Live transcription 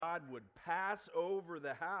God would pass over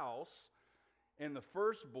the house and the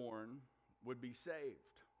firstborn would be saved.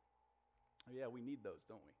 Oh, yeah, we need those,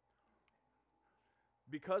 don't we?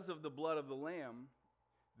 Because of the blood of the Lamb,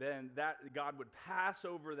 then that God would pass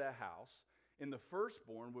over the house and the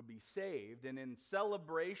firstborn would be saved. And in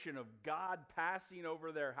celebration of God passing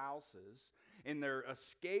over their houses and their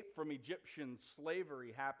escape from Egyptian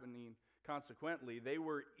slavery happening consequently, they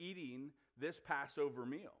were eating this Passover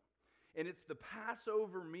meal. And it's the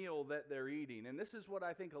Passover meal that they're eating. And this is what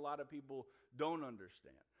I think a lot of people don't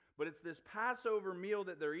understand. But it's this Passover meal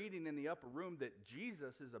that they're eating in the upper room that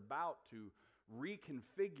Jesus is about to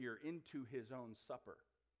reconfigure into his own supper.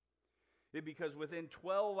 Because within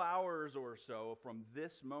 12 hours or so from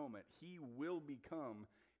this moment, he will become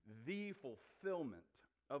the fulfillment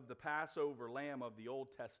of the Passover lamb of the Old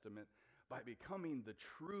Testament by becoming the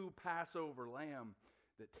true Passover lamb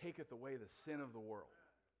that taketh away the sin of the world.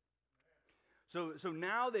 So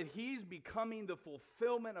now that he's becoming the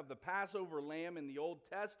fulfillment of the Passover lamb in the Old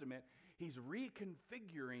Testament, he's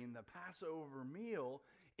reconfiguring the Passover meal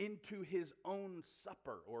into his own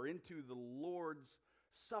supper, or into the Lord's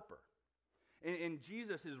Supper. And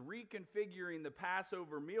Jesus is reconfiguring the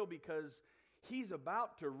Passover meal because he's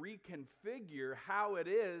about to reconfigure how it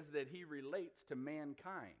is that he relates to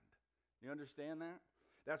mankind. You understand that?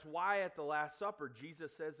 That's why at the Last Supper, Jesus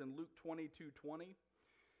says in Luke 22:20,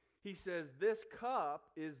 he says, "This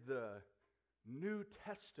cup is the New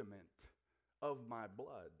Testament of my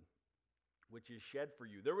blood, which is shed for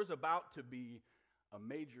you." There was about to be a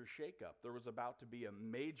major shakeup. There was about to be a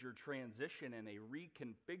major transition and a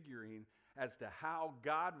reconfiguring as to how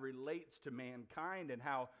God relates to mankind and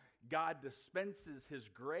how God dispenses his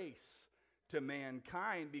grace to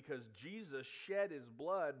mankind, because Jesus shed his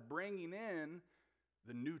blood, bringing in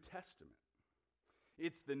the New Testament.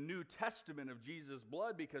 It's the New Testament of Jesus'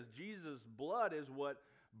 blood, because Jesus' blood is what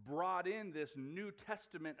brought in this New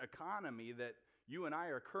Testament economy that you and I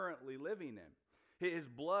are currently living in. His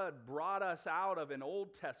blood brought us out of an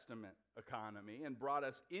Old Testament economy and brought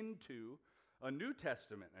us into a New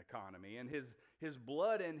Testament economy. And his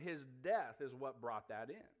blood and his death is what brought that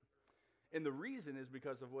in. And the reason is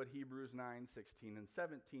because of what Hebrews 9:16 and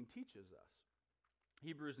 17 teaches us.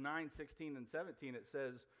 Hebrews 9:16 and 17, it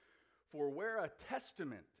says, "For where a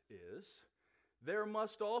testament is, there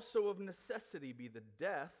must also of necessity be the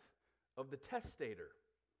death of the testator.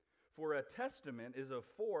 For a testament is of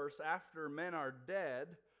force after men are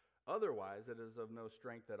dead, otherwise it is of no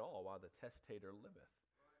strength at all while the testator liveth."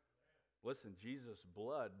 Listen, Jesus'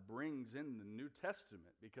 blood brings in the New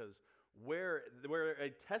Testament, because where a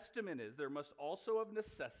testament is, there must also of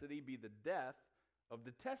necessity be the death of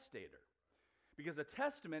the testator. Because a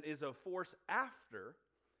testament is of force after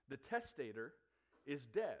the testator is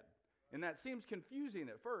dead. And that seems confusing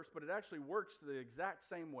at first, but it actually works the exact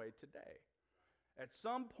same way today. At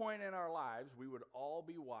some point in our lives, we would all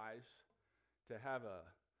be wise to have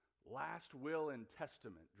a last will and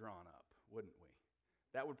testament drawn up, wouldn't we?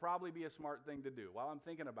 That would probably be a smart thing to do. While I'm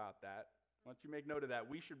thinking about that, why don't you make note of that?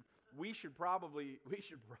 We should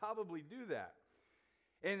probably do that.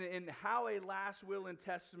 And how a last will and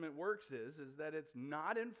testament works is that it's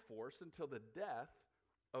not in force until the death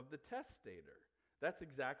of the testator. That's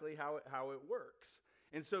exactly how it works.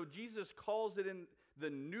 And so Jesus calls it in the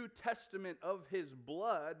New Testament of his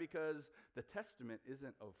blood, because the testament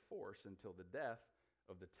isn't of force until the death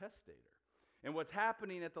of the testator. And what's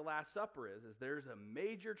happening at the Last Supper is there's a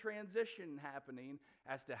major transition happening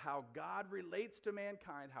as to how God relates to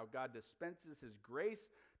mankind, how God dispenses his grace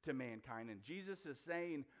to mankind. And Jesus is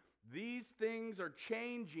saying, these things are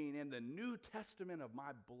changing, and the New Testament of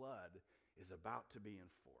my blood is about to be in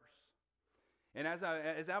force. And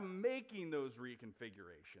as I'm making those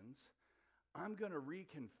reconfigurations, I'm going to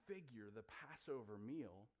reconfigure the Passover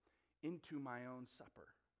meal into my own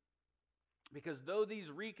supper. Because though these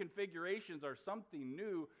reconfigurations are something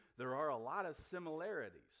new, there are a lot of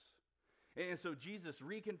similarities. And so Jesus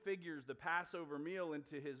reconfigures the Passover meal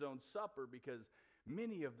into his own supper, because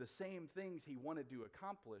many of the same things he wanted to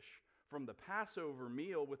accomplish from the Passover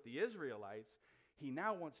meal with the Israelites, he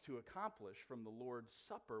now wants to accomplish from the Lord's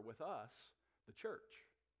Supper with us, the church.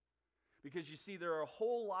 Because you see, there are a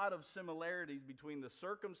whole lot of similarities between the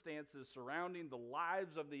circumstances surrounding the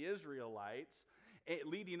lives of the Israelites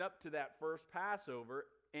leading up to that first Passover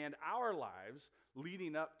and our lives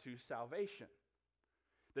leading up to salvation.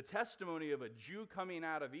 The testimony of a Jew coming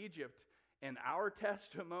out of Egypt and our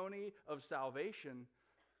testimony of salvation,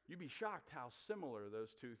 you'd be shocked how similar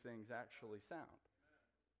those two things actually sound.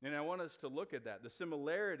 And I want us to look at that, the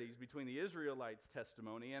similarities between the Israelites'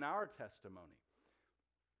 testimony and our testimony.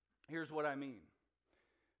 Here's what I mean.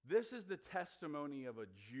 This is the testimony of a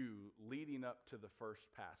Jew leading up to the first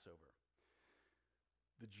Passover.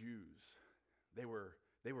 The Jews, they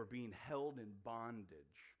were being held in bondage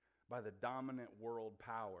by the dominant world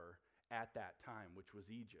power at that time, which was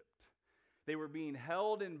Egypt. They were being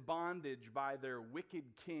held in bondage by their wicked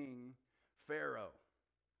king, Pharaoh.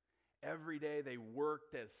 Every day they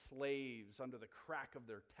worked as slaves under the crack of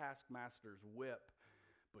their taskmaster's whip.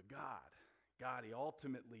 But God, He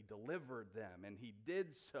ultimately delivered them, and He did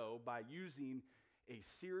so by using a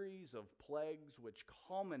series of plagues which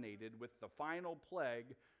culminated with the final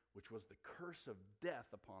plague, which was the curse of death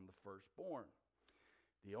upon the firstborn.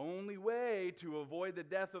 The only way to avoid the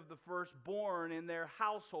death of the firstborn in their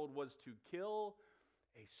household was to kill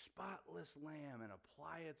a spotless lamb and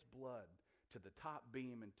apply its blood to the top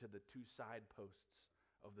beam and to the two side posts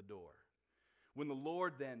of the door. When the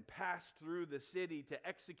Lord then passed through the city to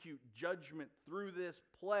execute judgment through this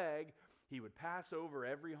plague, He would pass over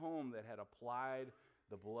every home that had applied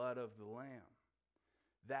the blood of the lamb.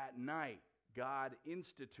 That night, God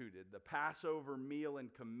instituted the Passover meal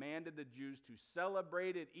and commanded the Jews to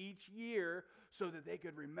celebrate it each year so that they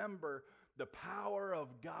could remember the power of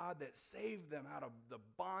God that saved them out of the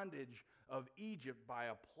bondage of Egypt by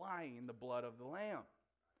applying the blood of the lamb.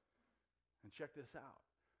 And check this out.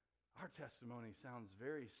 Our testimony sounds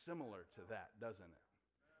very similar to that, doesn't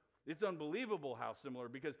it? It's unbelievable how similar,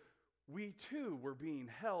 because we too were being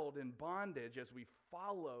held in bondage as we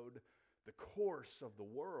followed the course of the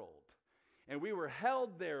world. And we were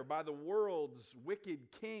held there by the world's wicked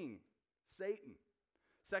king, Satan.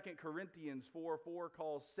 2 Corinthians 4:4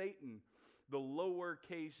 calls Satan the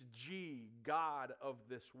lowercase g, God of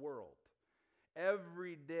this world.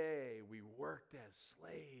 Every day we worked as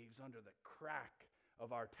slaves under the crack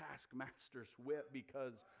of our taskmaster's whip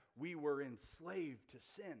because we were enslaved to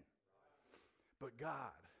sin. But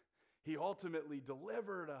God, He ultimately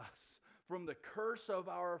delivered us from the curse of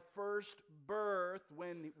our first birth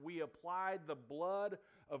when we applied the blood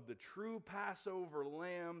of the true Passover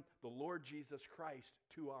lamb, the Lord Jesus Christ,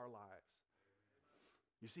 to our lives.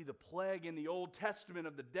 You see, the plague in the Old Testament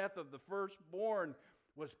of the death of the firstborn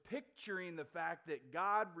was picturing the fact that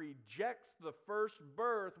God rejects the first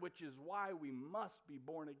birth, which is why we must be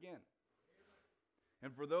born again.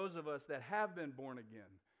 And for those of us that have been born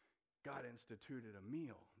again, God instituted a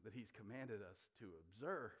meal that He's commanded us to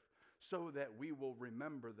observe so that we will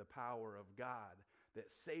remember the power of God that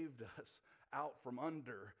saved us out from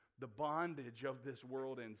under the bondage of this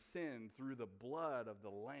world and sin through the blood of the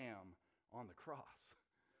Lamb on the cross.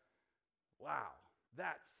 Wow,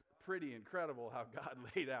 that's pretty incredible how God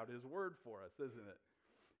laid out His word for us, isn't it?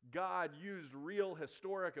 God used real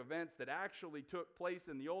historic events that actually took place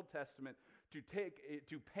in the Old Testament to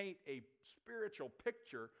paint a spiritual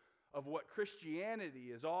picture of what Christianity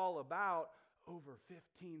is all about over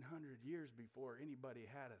 1,500 years before anybody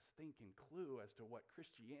had a stinking clue as to what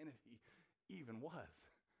Christianity even was.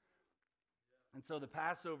 And so the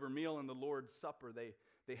Passover meal and the Lord's Supper, they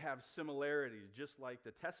have similarities, just like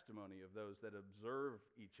the testimony of those that observe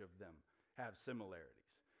each of them have similarities.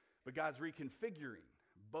 But God's reconfiguring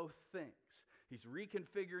both things. He's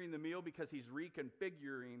reconfiguring the meal because He's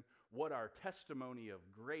reconfiguring what our testimony of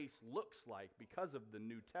grace looks like because of the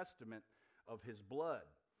New Testament of His blood.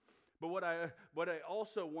 But what I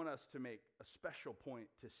also want us to make a special point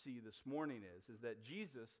to see this morning is that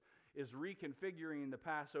Jesus is reconfiguring the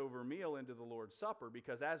Passover meal into the Lord's Supper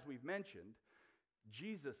because, as we've mentioned,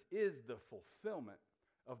 Jesus is the fulfillment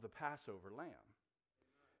of the Passover lamb.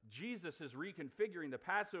 Jesus is reconfiguring the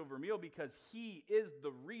Passover meal because He is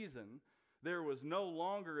the reason there was no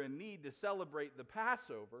longer a need to celebrate the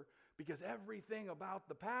Passover, because everything about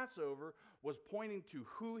the Passover was pointing to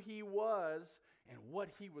who He was and what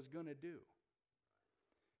He was going to do.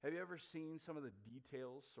 Have you ever seen some of the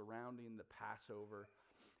details surrounding the Passover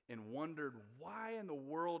and wondered why in the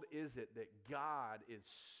world is it that God is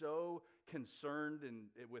so concerned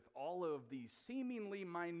with all of these seemingly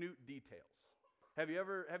minute details? Have you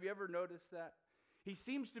ever noticed that? He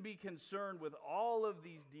seems to be concerned with all of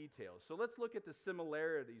these details. So let's look at the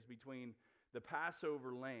similarities between the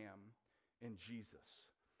Passover lamb and Jesus.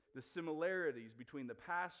 The similarities between the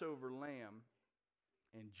Passover lamb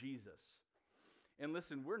and Jesus. And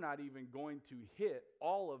listen, we're not even going to hit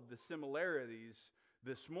all of the similarities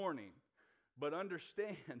this morning, but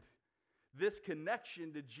understand this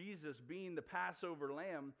connection to Jesus being the Passover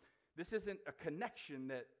lamb, this isn't a connection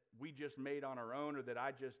that we just made on our own or that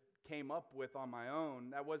I just came up with on my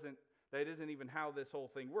own. That isn't even how this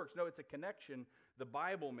whole thing works. No, it's a connection the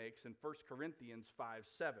Bible makes in 1 Corinthians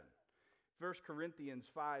 5:7. 1 Corinthians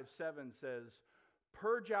 5:7 says,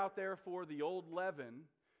 "Purge out therefore the old leaven,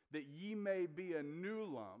 that ye may be a new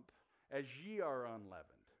lump, as ye are unleavened.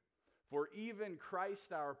 For even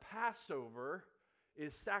Christ our Passover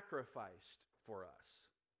is sacrificed for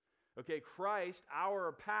us. Okay, Christ,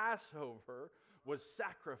 our Passover, was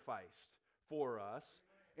sacrificed for us.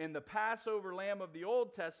 And the Passover lamb of the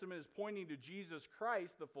Old Testament is pointing to Jesus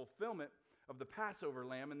Christ, the fulfillment of the Passover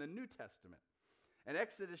lamb in the New Testament. In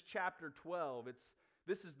Exodus chapter 12,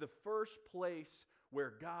 this is the first place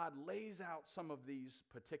where God lays out some of these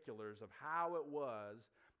particulars of how it was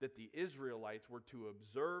that the Israelites were to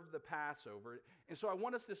observe the Passover. And so I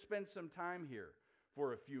want us to spend some time here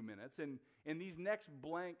for a few minutes. And these next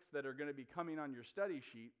blanks that are going to be coming on your study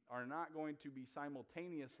sheet are not going to be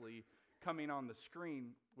simultaneously coming on the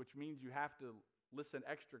screen, which means you have to listen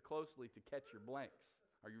extra closely to catch your blanks.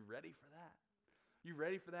 Are you ready for that? You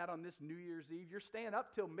ready for that on this New Year's Eve? You're staying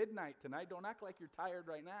up till midnight tonight. Don't act like you're tired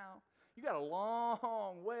right now. You got a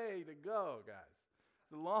long way to go, guys.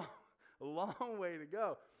 It's a long way to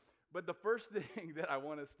go. But the first thing that I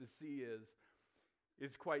want us to see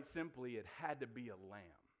is quite simply, it had to be a lamb.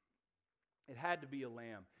 It had to be a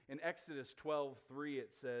lamb. In Exodus 12:3,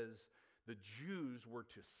 it says the Jews were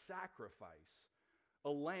to sacrifice a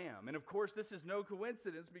lamb. And of course, this is no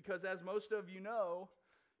coincidence because, as most of you know,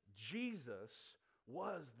 Jesus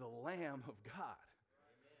was the Lamb of God.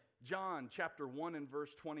 Amen. John chapter 1 and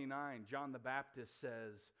verse 29, John the Baptist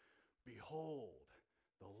says, "Behold,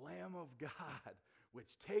 the Lamb of God,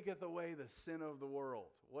 which taketh away the sin of the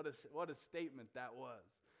world." What a statement that was.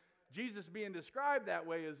 Jesus being described that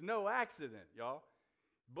way is no accident, y'all.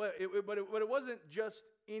 But it wasn't just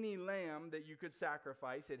any lamb that you could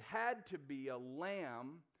sacrifice. It had to be a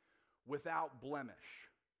lamb without blemish.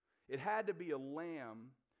 It had to be a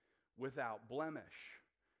lamb without blemish.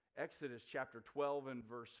 Exodus chapter 12 and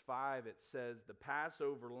verse 5, it says the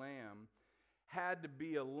Passover lamb had to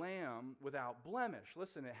be a lamb without blemish.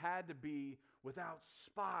 Listen, it had to be without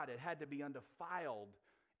spot. It had to be undefiled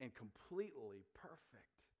and completely perfect.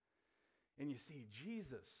 And you see,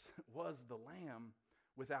 Jesus was the lamb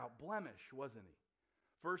without blemish, wasn't he?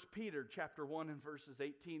 1 Peter chapter 1 and verses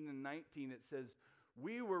 18 and 19, it says,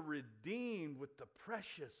 "We were redeemed with the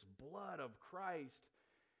precious blood of Christ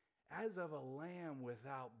as of a lamb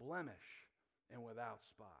without blemish and without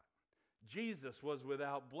spot." Jesus was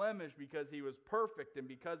without blemish because he was perfect and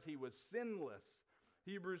because he was sinless.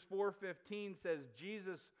 Hebrews 4:15 says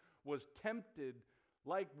Jesus was tempted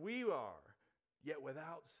like we are, yet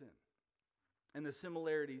without sin. And the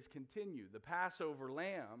similarities continue. The Passover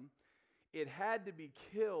lamb, it had to be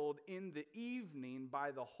killed in the evening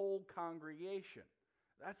by the whole congregation.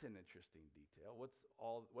 That's an interesting detail.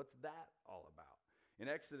 What's that all about? In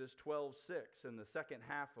Exodus 12:6, in the second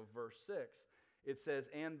half of verse 6, it says,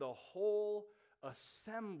 "And the whole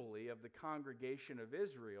assembly of the congregation of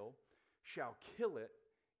Israel shall kill it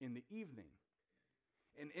in the evening."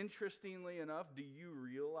 And interestingly enough, do you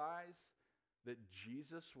realize that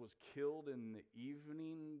Jesus was killed in the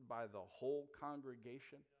evening by the whole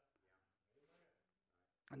congregation?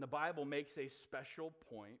 And the Bible makes a special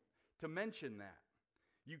point to mention that.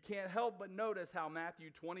 You can't help but notice how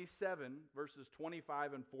Matthew 27, verses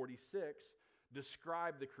 25 and 46,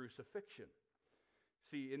 describe the crucifixion.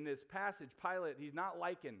 See, in this passage, Pilate's not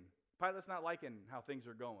liking how things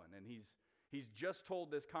are going. And he's just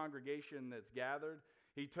told this congregation that's gathered,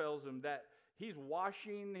 he tells them that he's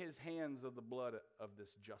washing his hands of the blood of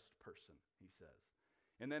this just person, he says.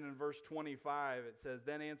 And then in verse 25, it says,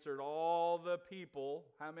 "Then answered all the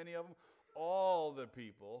people," how many of them? All the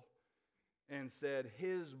people, "and said,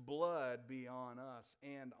 His blood be on us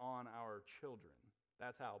and on our children."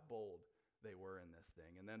 That's how bold they were in this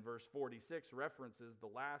thing. And then verse 46 references the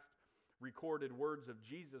last recorded words of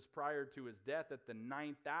Jesus prior to his death at the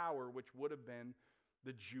 9th hour, which would have been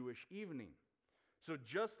the Jewish evening. So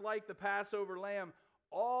just like the Passover lamb,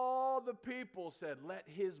 all the people said, "Let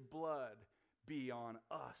his blood be on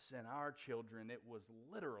us and our children." It was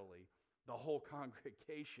literally the whole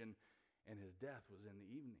congregation, and his death was in the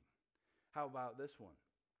evening. How about this one?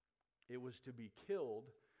 It was to be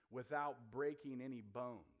killed without breaking any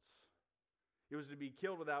bones. It was to be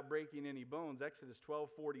killed without breaking any bones. Exodus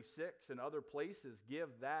 12:46 and other places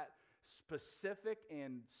give that specific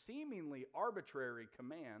and seemingly arbitrary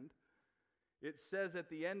command. It says at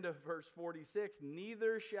the end of verse 46,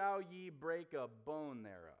 "Neither shall ye break a bone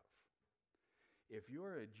thereof." If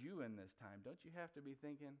you're a Jew in this time, don't you have to be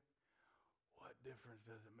thinking, what difference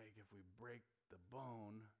does it make if we break the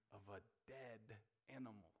bone of a dead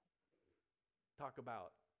animal? Talk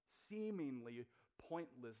about seemingly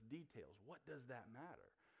pointless details. What does that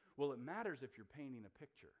matter? Well, it matters if you're painting a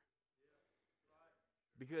picture.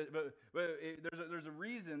 There's a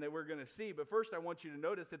reason that we're going to see. But first, I want you to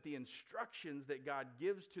notice that the instructions that God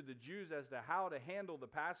gives to the Jews as to how to handle the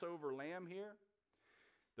Passover lamb here,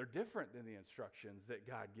 they're different than the instructions that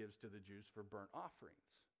God gives to the Jews for burnt offerings.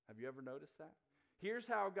 Have you ever noticed that? Here's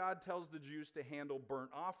how God tells the Jews to handle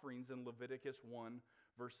burnt offerings in Leviticus 1,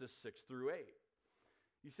 verses 6 through 8.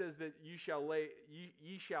 He says that ye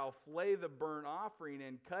shall flay the burnt offering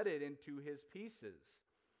and cut it into his pieces.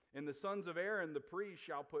 And the sons of Aaron, the priest,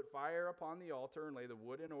 shall put fire upon the altar and lay the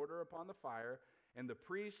wood in order upon the fire. And the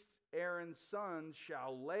priest Aaron's sons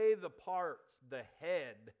shall lay the parts, the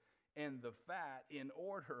head, and the fat in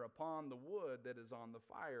order upon the wood that is on the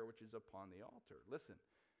fire, which is upon the altar. Listen,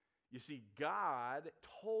 you see, God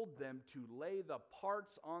told them to lay the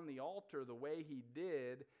parts on the altar the way he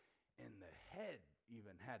did, and the head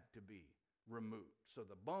even had to be removed. So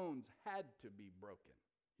the bones had to be broken,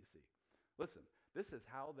 you see. Listen, this is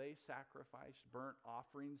how they sacrificed burnt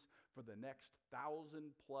offerings for the next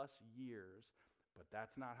 1,000+ years, but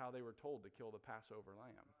that's not how they were told to kill the Passover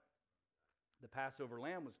lamb. The Passover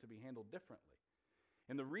lamb was to be handled differently.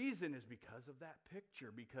 And the reason is because of that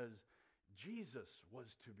picture, because Jesus was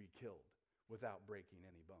to be killed without breaking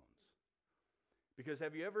any bones. Because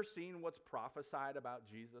have you ever seen what's prophesied about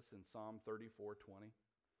Jesus in Psalm 34:20?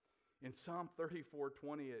 In Psalm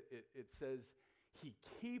 34:20, it says, he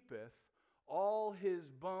keepeth all his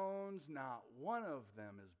bones, not one of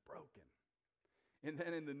them is broken. And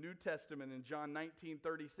then in the New Testament, in John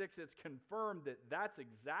 19:36, it's confirmed that that's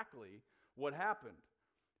exactly what happened.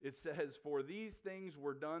 It says, for these things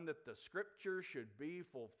were done that the scripture should be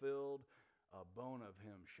fulfilled, a bone of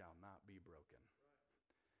him shall not be broken.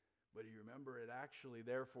 But you remember it actually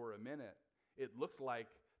there for a minute, it looked like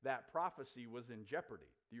that prophecy was in jeopardy.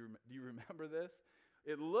 Do you remember this?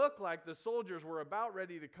 It looked like the soldiers were about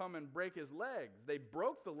ready to come and break his legs. They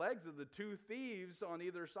broke the legs of the two thieves on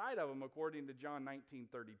either side of him, according to John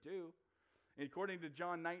 19:32. And according to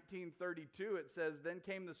John 19:32, it says, then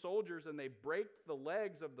came the soldiers and they brake the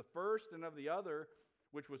legs of the first and of the other,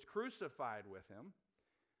 which was crucified with him.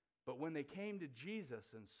 But when they came to Jesus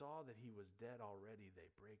and saw that he was dead already, they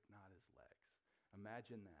brake not his legs.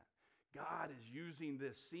 Imagine that. God is using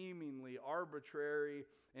this seemingly arbitrary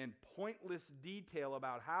and pointless detail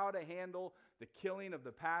about how to handle the killing of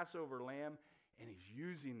the Passover lamb, and he's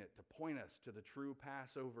using it to point us to the true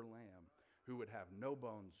Passover lamb who would have no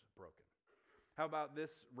bones broken. How about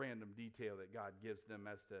this random detail that God gives them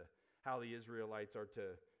as to how the Israelites are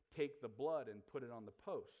to take the blood and put it on the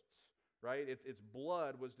posts? Right? Its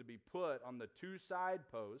blood was to be put on the two side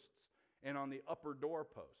posts and on the upper door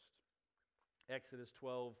post. Exodus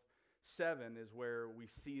 12:7 is where we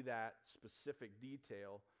see that specific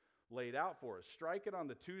detail laid out for us. Strike it on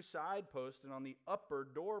the two side posts and on the upper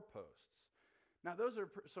door posts. Now, those are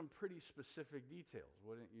some pretty specific details,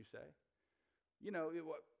 wouldn't you say? You know,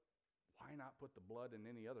 why not put the blood in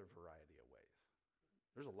any other variety of ways?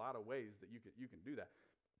 There's a lot of ways that you can do that.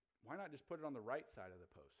 Why not just put it on the right side of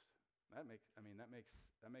the post? That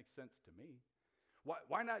makes sense to me.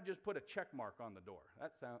 Why not just put a check mark on the door?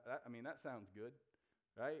 That sounds good,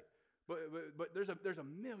 right? But there's a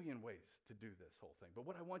million ways to do this whole thing. But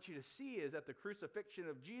what I want you to see is at the crucifixion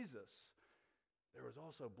of Jesus, there was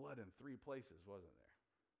also blood in three places, wasn't there?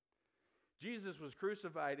 Jesus was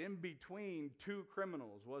crucified in between two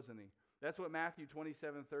criminals, wasn't he? That's what Matthew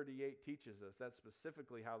 27:38 teaches us. That's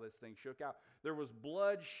specifically how this thing shook out. There was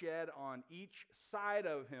blood shed on each side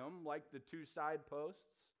of him, like the two side posts.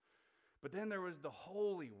 But then there was the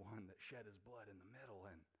Holy One that shed his blood in the middle,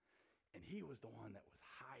 and he was the one that was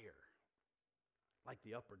higher, like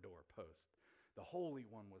the upper door post. The Holy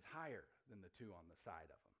One was higher than the two on the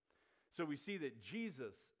side of him. So we see that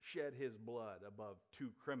Jesus shed his blood above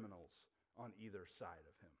two criminals on either side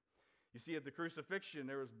of him. You see, at the crucifixion,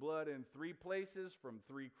 there was blood in three places from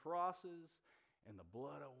three crosses, and the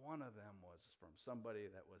blood of one of them was from somebody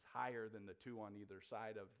that was higher than the two on either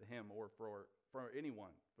side of him, or for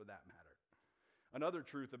anyone for that matter. Another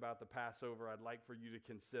truth about the Passover I'd like for you to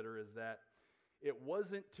consider is that it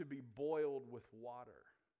wasn't to be boiled with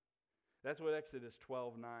water. That's what Exodus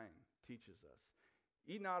 12:9 teaches us.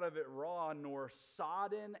 Eat not of it raw, nor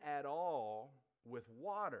sodden at all with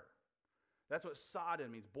water. That's what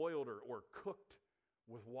sodden means, boiled or cooked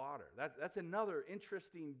with water. That's another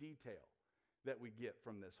interesting detail that we get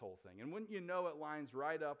from this whole thing. And wouldn't you know, it lines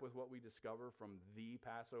right up with what we discover from the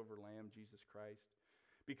Passover lamb, Jesus Christ.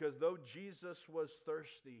 Because though Jesus was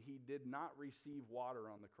thirsty, he did not receive water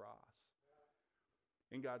on the cross.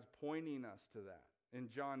 And God's pointing us to that. In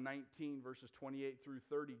John 19, verses 28 through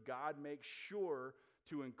 30, God makes sure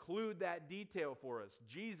to include that detail for us.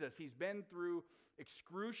 Jesus, he's been through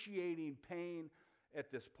excruciating pain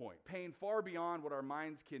at this point, pain far beyond what our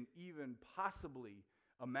minds can even possibly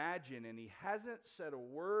imagine. And he hasn't said a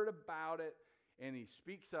word about it, and he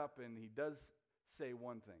speaks up, and he does say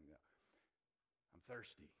one thing, though. I'm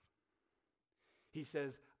thirsty. He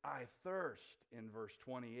says, I thirst, in verse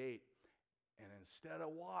 28. And instead of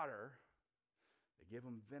water, they give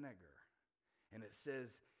him vinegar. And it says,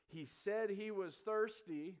 he said he was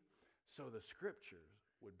thirsty, so the scriptures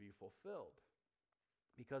would be fulfilled.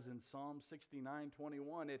 Because in Psalm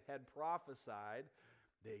 69:21, it had prophesied,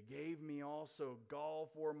 they gave me also gall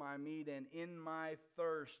for my meat, and in my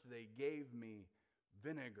thirst they gave me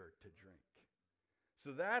vinegar to drink.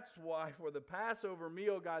 So that's why for the Passover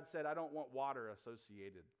meal, God said, I don't want water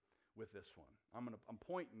associated with this one. I'm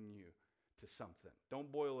pointing you to something.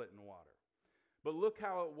 Don't boil it in water. But look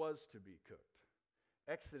how it was to be cooked.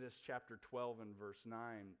 Exodus chapter 12 and verse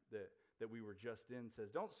 9 that we were just in says,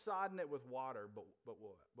 don't sodden it with water, but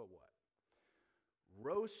what?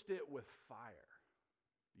 Roast it with fire.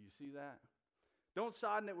 Do you see that? Don't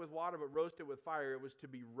sodden it with water, but roast it with fire. It was to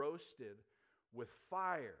be roasted with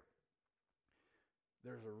fire.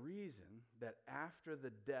 There's a reason that after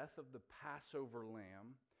the death of the Passover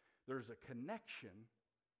lamb, there's a connection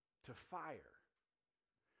to fire.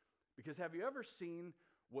 Because have you ever seen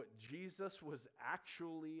what Jesus was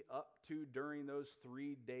actually up to during those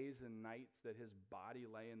 3 days and nights that his body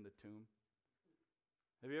lay in the tomb?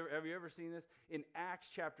 Have you ever seen this? In Acts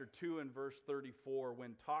chapter 2 and verse 34,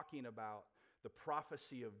 when talking about the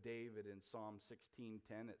prophecy of David in Psalm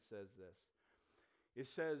 16:10, it says this. It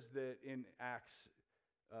says that in Acts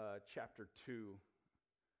chapter 2,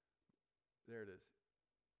 there it is.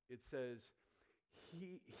 It says,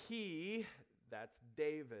 he, that's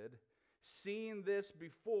David, seeing this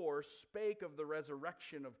before, spake of the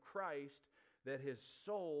resurrection of Christ, that his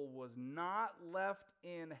soul was not left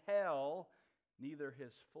in hell, neither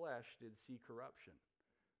his flesh did see corruption.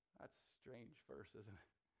 That's a strange verse, isn't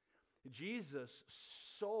it? Jesus'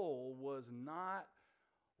 soul was not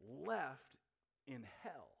left in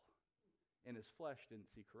hell, and his flesh didn't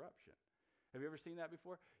see corruption. Have you ever seen that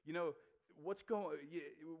before? You know, what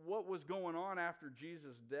was going on after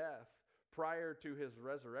Jesus' death prior to his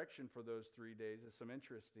resurrection for those 3 days is some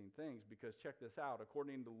interesting things, because check this out.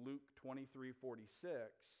 According to Luke 23:46,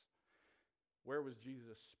 where was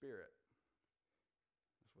Jesus' spirit?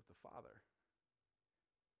 It was with the Father.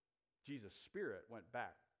 Jesus' spirit went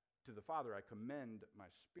back to the Father. I commend my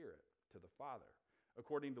spirit to the Father.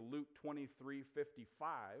 According to Luke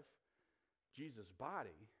 23:55, Jesus'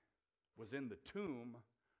 body was in the tomb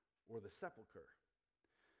or the sepulcher.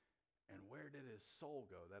 And where did his soul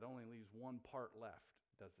go? That only leaves one part left,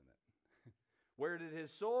 doesn't it? Where did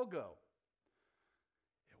his soul go?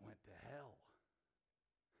 It went to hell.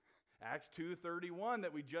 Acts 2:31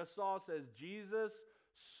 that we just saw says Jesus'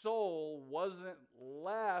 soul wasn't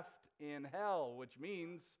left in hell, which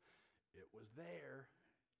means it was there.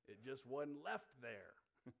 It just wasn't left there.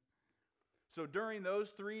 So during those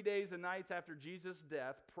 3 days and nights after Jesus'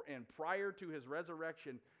 death and prior to his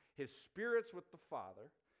resurrection, his spirit's with the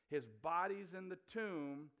Father, his body's in the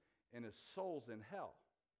tomb, and his soul's in hell.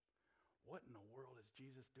 What in the world is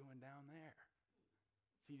Jesus doing down there?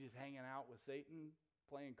 Is he just hanging out with Satan,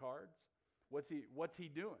 playing cards? What's he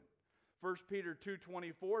doing? 1 Peter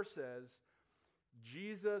 2:24 says,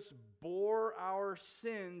 Jesus bore our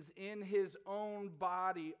sins in his own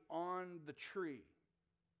body on the tree.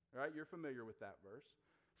 All right, you're familiar with that verse.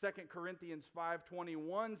 2 Corinthians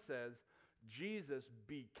 5:21 says, Jesus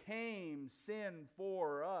became sin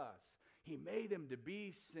for us. He made him to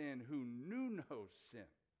be sin who knew no sin.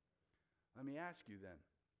 Let me ask you then,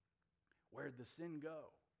 where'd the sin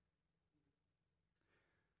go?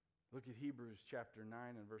 Look at Hebrews chapter 9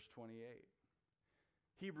 and verse 28.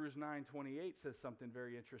 Hebrews 9:28 says something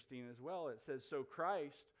very interesting as well. It says, so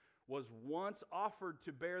Christ was once offered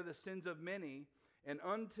to bear the sins of many, and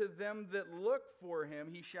unto them that look for him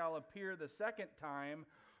he shall appear the second time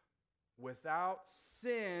without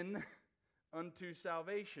sin unto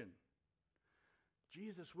salvation.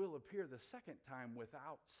 Jesus will appear the second time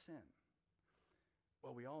without sin.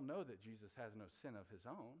 Well, we all know that Jesus has no sin of his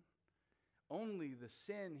own. Only the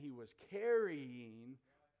sin he was carrying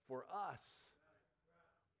for us.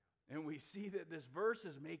 And we see that this verse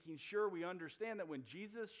is making sure we understand that when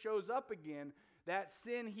Jesus shows up again, that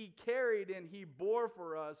sin he carried and he bore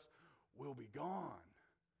for us will be gone.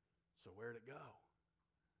 So where'd it go?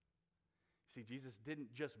 See, Jesus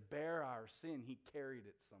didn't just bear our sin, he carried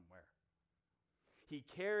it somewhere. He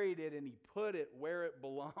carried it and he put it where it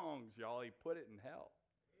belongs, y'all. He put it in hell.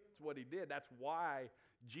 That's what he did. That's why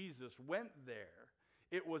Jesus went there.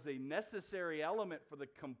 It was a necessary element for the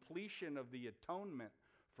completion of the atonement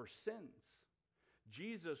for sins.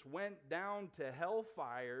 Jesus went down to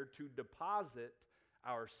hellfire to deposit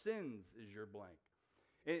our sins, is your blank.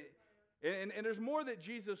 And there's more that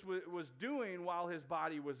Jesus was doing while his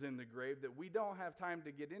body was in the grave that we don't have time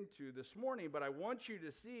to get into this morning, but I want you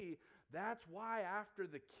to see that's why after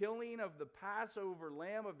the killing of the Passover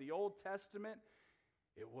lamb of the Old Testament,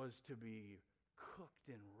 it was to be cooked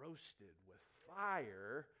and roasted with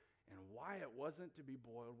fire, and why it wasn't to be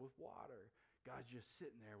boiled with water. God's just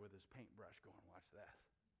sitting there with his paintbrush going, watch this.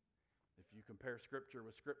 If you compare Scripture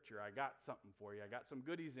with Scripture, I got something for you. I got some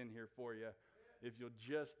goodies in here for you. If you'll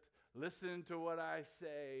just listen to what I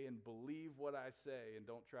say and believe what I say and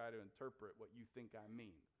don't try to interpret what you think I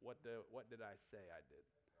mean. What did I say I did?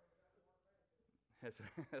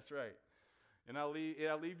 That's right. And I'll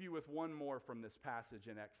leave you with one more from this passage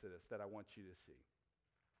in Exodus that I want you to see.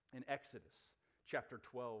 In Exodus chapter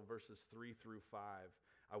 12, verses 3 through 5,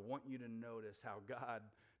 I want you to notice how God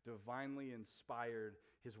divinely inspired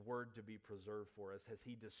his word to be preserved for us as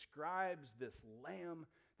he describes this lamb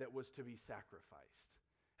that was to be sacrificed.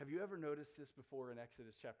 Have you ever noticed this before in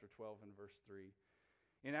Exodus chapter 12 and verse 3?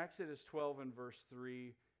 In Exodus 12 and verse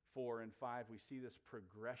 3, 4, and 5, we see this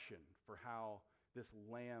progression for how this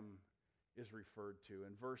lamb is referred to.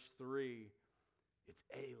 In verse 3, it's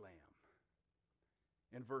a lamb.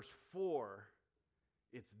 In verse 4,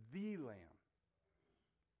 it's the lamb.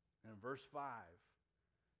 And in verse 5,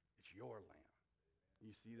 it's your lamb.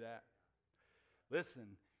 You see that?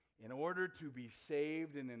 Listen, in order to be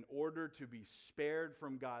saved and in order to be spared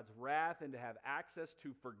from God's wrath and to have access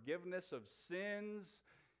to forgiveness of sins,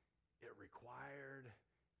 it required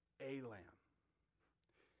a lamb.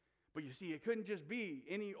 But you see, it couldn't just be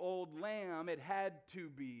any old lamb. It had to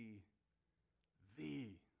be the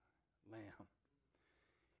lamb.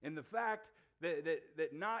 And the fact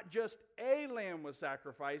that not just a lamb was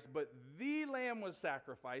sacrificed, but the lamb was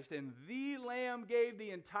sacrificed, and the lamb gave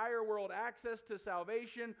the entire world access to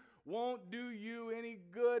salvation, won't do you any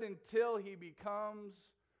good until he becomes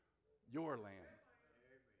your lamb.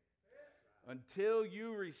 Until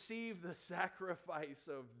you receive the sacrifice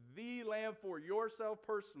of the lamb for yourself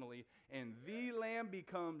personally, and the lamb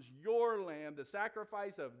becomes your lamb, the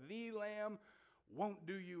sacrifice of the lamb won't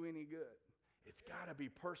do you any good. It's got to be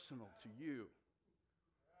personal to you.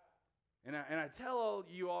 And I tell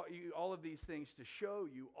you all of these things to show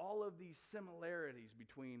you all of these similarities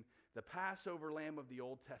between the Passover lamb of the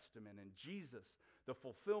Old Testament and Jesus, the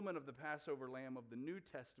fulfillment of the Passover lamb of the New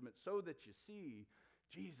Testament, so that you see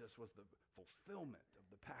Jesus was the fulfillment of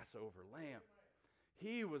the Passover lamb.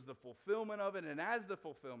 He was the fulfillment of it, and as the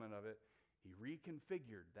fulfillment of it, he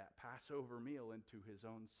reconfigured that Passover meal into his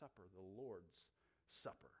own supper, the Lord's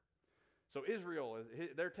Supper. So Israel,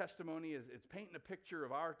 their testimony it's painting a picture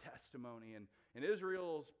of our testimony, and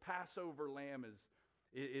Israel's Passover lamb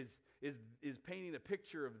is painting a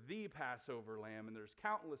picture of the Passover lamb, and there's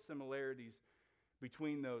countless similarities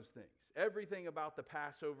between those things. Everything about the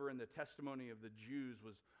Passover and the testimony of the Jews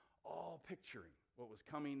was all picturing what was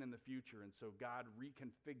coming in the future, and so God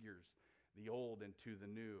reconfigures the old into the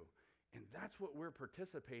new. And that's what we're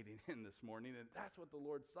participating in this morning, and that's what the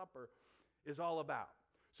Lord's Supper is all about.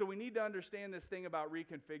 So we need to understand this thing about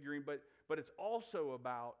reconfiguring, but it's also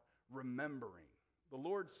about remembering. The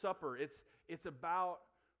Lord's Supper, it's about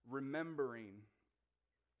remembering.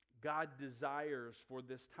 God desires for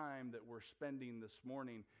this time that we're spending this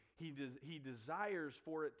morning, He desires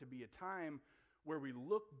for it to be a time where we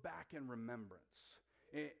look back in remembrance.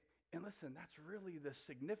 And listen, that's really the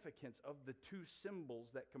significance of the two symbols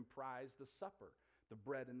that comprise the supper, the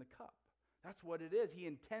bread and the cup. That's what it is. He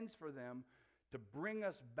intends for them to bring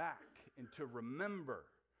us back and to remember,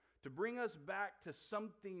 to bring us back to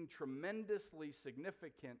something tremendously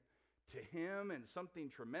significant to Him and something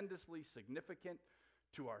tremendously significant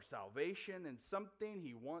to our salvation and something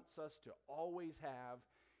He wants us to always have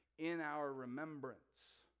in our remembrance.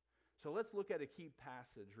 So let's look at a key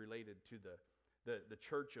passage related to the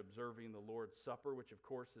church observing the Lord's Supper, which of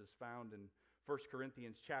course is found in 1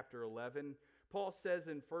 Corinthians chapter 11. Paul says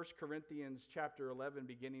in 1 Corinthians chapter 11,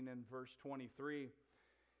 beginning in verse 23,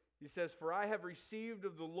 he says, "For I have received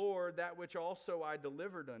of the Lord that which also I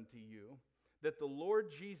delivered unto you, that the Lord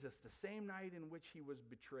Jesus, the same night in which He was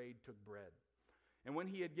betrayed, took bread. And when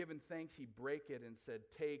He had given thanks, He brake it and said,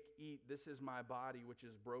 Take, eat, this is my body which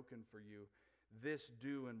is broken for you. This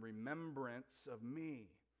do in remembrance of me.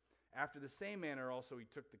 After the same manner also He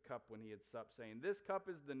took the cup when He had supped, saying, This cup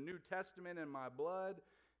is the New Testament in my blood.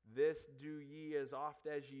 This do ye as oft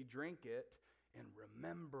as ye drink it in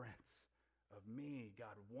remembrance of me."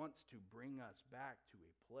 God wants to bring us back to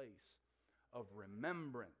a place of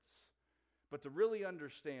remembrance. But to really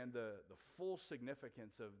understand the full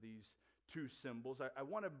significance of these two symbols, I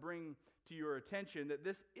want to bring to your attention that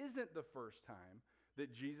this isn't the first time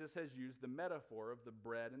that Jesus has used the metaphor of the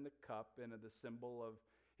bread and the cup and of the symbol of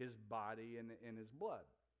his body and his blood.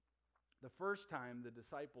 The first time the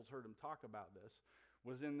disciples heard him talk about this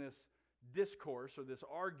was in this discourse or this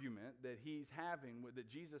argument that that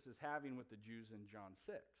Jesus is having with the Jews in John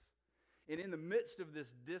 6. And in the midst of this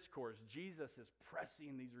discourse, Jesus is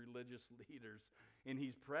pressing these religious leaders, and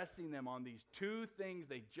he's pressing them on these two things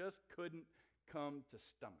they just couldn't come to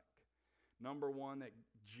stomach. Number one, that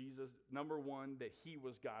he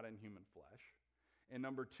was God in human flesh. And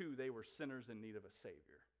number two, they were sinners in need of a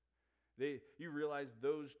Savior. You realize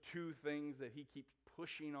those two things that he keeps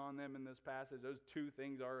pushing on them in this passage, those two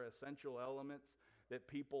things are essential elements that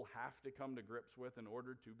people have to come to grips with in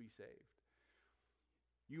order to be saved.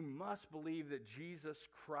 You must believe that Jesus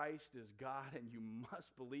Christ is God, and you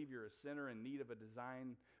must believe you're a sinner in need of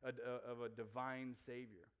a divine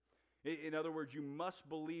Savior. In other words, you must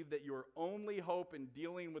believe that your only hope in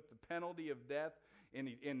dealing with the penalty of death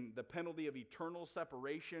and the penalty of eternal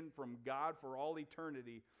separation from God for all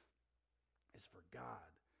eternity is for God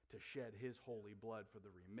to shed his holy blood for the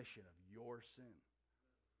remission of your sin.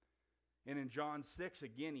 And in John 6,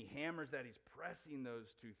 again, he hammers that. He's pressing those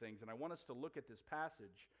two things. And I want us to look at this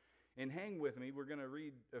passage. And hang with me. We're going to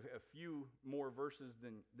read a few more verses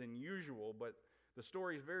than usual, but the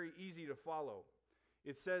story is very easy to follow.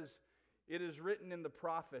 It says, "It is written in the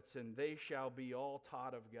prophets, and they shall be all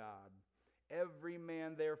taught of God. Every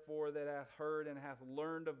man, therefore, that hath heard and hath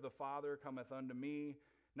learned of the Father cometh unto me.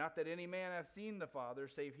 Not that any man hath seen the Father,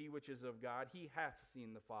 save he which is of God. He hath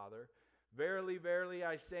seen the Father. Verily, verily,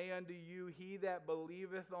 I say unto you, he that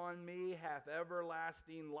believeth on me hath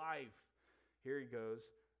everlasting life." Here he goes.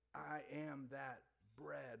 "I am that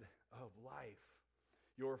bread of life.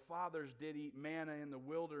 Your fathers did eat manna in the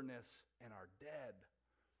wilderness and are dead."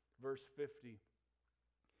 Verse 50.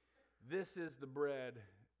 "This is the bread."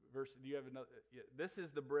 Do you have another? Yeah. "This is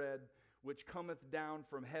the bread which cometh down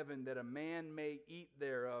from heaven, that a man may eat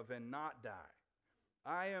thereof and not die.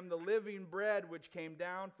 I am the living bread which came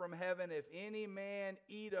down from heaven. If any man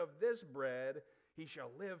eat of this bread, he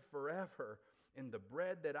shall live forever. And the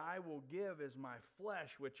bread that I will give is my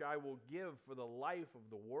flesh, which I will give for the life of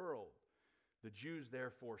the world." The Jews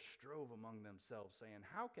therefore strove among themselves, saying,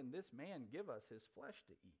 "How can this man give us his flesh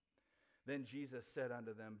to eat?" Then Jesus said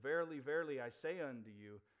unto them, "Verily, verily, I say unto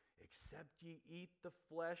you, except ye eat the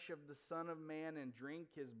flesh of the Son of Man and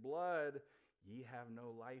drink his blood, ye have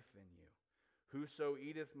no life in you. Whoso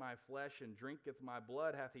eateth my flesh and drinketh my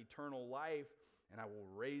blood hath eternal life, and I will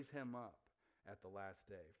raise him up at the last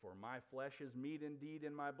day. For my flesh is meat indeed,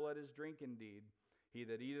 and my blood is drink indeed. He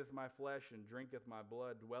that eateth my flesh and drinketh my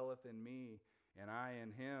blood dwelleth in me, and I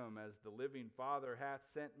in him. As the living Father hath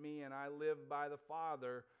sent me, and I live by the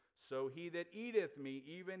Father, so he that eateth me,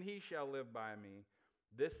 even he shall live by me.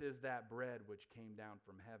 This is that bread which came down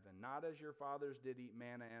from heaven. Not as your fathers did eat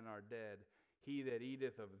manna and are dead. He that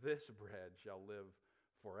eateth of this bread shall live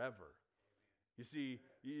forever." You see,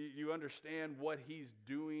 you understand what he's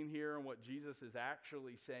doing here and what Jesus is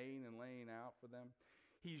actually saying and laying out for them?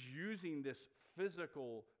 He's using this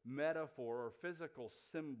physical metaphor or physical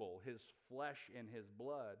symbol, his flesh and his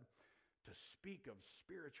blood, to speak of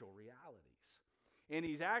spiritual realities. And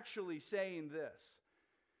he's actually saying this,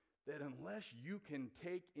 that unless you can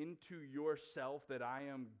take into yourself that I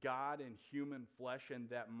am God in human flesh and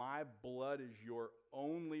that my blood is your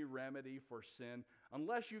only remedy for sin,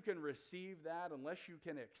 unless you can receive that, unless you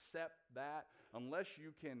can accept that, unless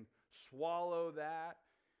you can swallow that,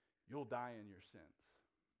 you'll die in your sins.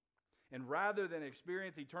 And rather than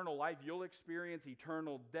experience eternal life, you'll experience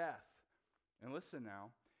eternal death. And listen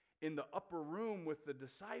now, in the upper room with the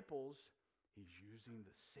disciples, he's using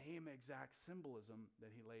the same exact symbolism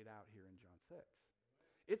that he laid out here in John 6.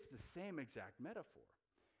 It's the same exact metaphor.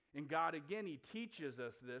 And God, again, he teaches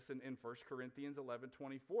us this in 1 Corinthians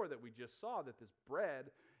 11:24 that we just saw, that this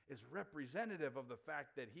bread is representative of the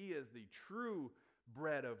fact that he is the true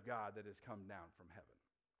bread of God that has come down from heaven.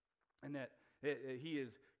 And that he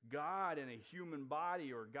is God in a human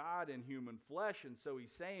body or God in human flesh. And so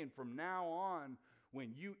he's saying from now on,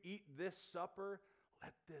 when you eat this supper,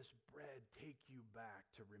 let this bread take you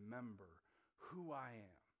back to remember who I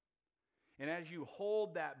am. And as you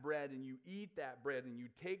hold that bread and you eat that bread and you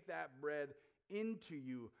take that bread into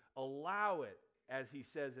you, allow it, as he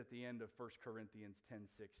says at the end of 1 Corinthians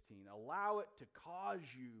 10:16, allow it to cause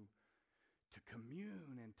you to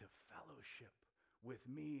commune and to fellowship with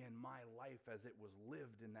me and my life as it was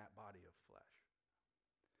lived in that body of flesh.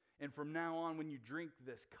 And from now on, when you drink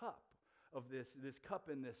this cup, of this cup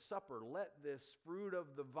in this supper, let this fruit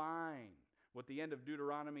of the vine what the end of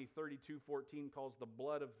Deuteronomy 32:14 calls the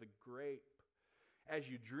blood of the grape. As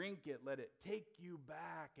you drink it, let it take you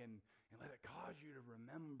back and let it cause you to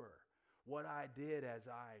remember what I did as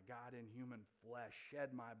I, God in human flesh,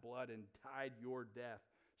 shed my blood and died your death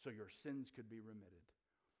so your sins could be remitted.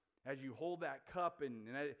 As you hold that cup and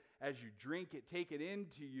as you drink it, take it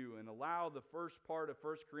into you and allow the first part of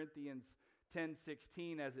 1 Corinthians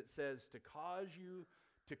 10:16, as it says, to cause you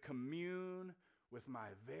to commune with my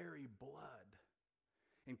very blood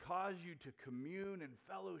and cause you to commune and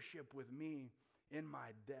fellowship with me in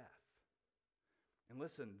my death. And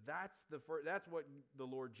listen, that's what the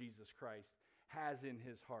Lord Jesus Christ has in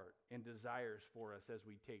his heart and desires for us as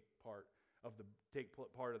we take part of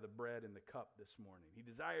the bread and the cup this morning. He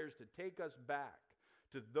desires to take us back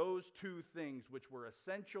to those two things which were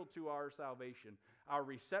essential to our salvation: our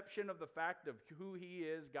reception of the fact of who he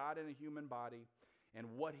is, God in a human body, and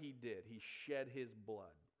what he did. He shed his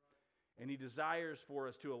blood. And he desires for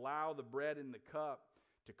us to allow the bread and the cup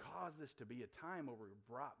to cause this to be a time where we're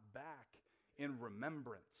brought back in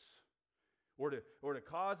remembrance, or to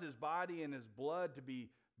cause his body and his blood to be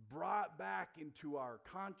brought back into our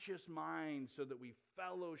conscious mind so that we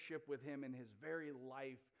fellowship with him in his very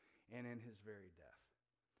life and in his very death.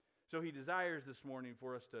 So he desires this morning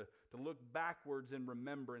for us to look backwards in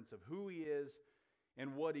remembrance of who he is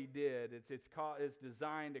and what he did. It's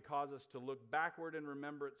designed to cause us to look backward in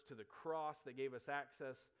remembrance to the cross that gave us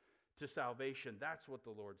access to salvation. That's what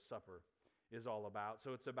the Lord's Supper is all about.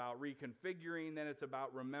 So it's about reconfiguring, then it's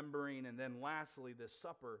about remembering, and then lastly, this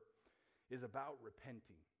supper is about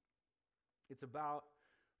repenting. It's about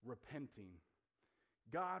repenting.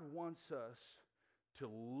 God wants us to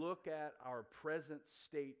look at our present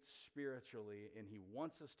state spiritually, and he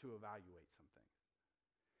wants us to evaluate something.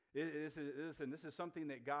 This is something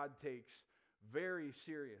that God takes very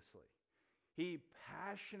seriously. He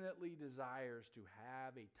passionately desires to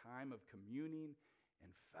have a time of communing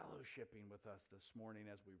and fellowshipping with us this morning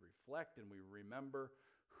as we reflect and we remember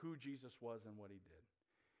who Jesus was and what he did.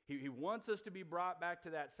 He wants us to be brought back to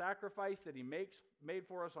that sacrifice that he made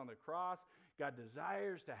for us on the cross. God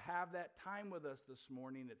desires to have that time with us this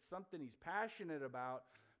morning. It's something he's passionate about,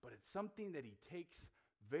 but it's something that he takes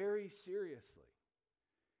very seriously.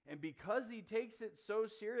 And because he takes it so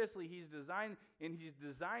seriously, he's designed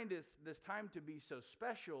this time to be so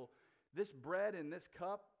special. This bread and this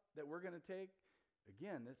cup that we're going to take,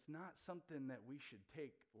 again, it's not something that we should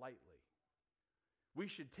take lightly. We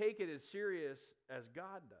should take it as serious as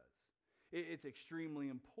God does. It's extremely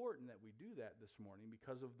important that we do that this morning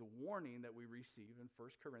because of the warning that we receive in 1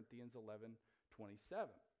 Corinthians 11:27.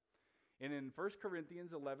 And in 1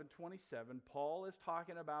 Corinthians 11:27, Paul is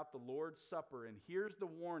talking about the Lord's Supper, and here's the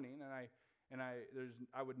warning.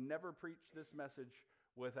 I would never preach this message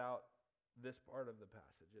without this part of the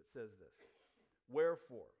passage. It says this: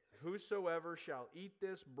 "Wherefore, whosoever shall eat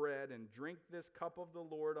this bread and drink this cup of the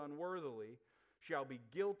Lord unworthily shall be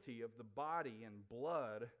guilty of the body and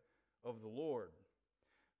blood of the Lord.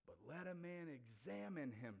 But let a man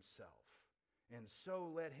examine himself, and so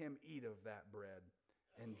let him eat of that bread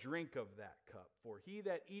and drink of that cup. For he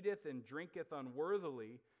that eateth and drinketh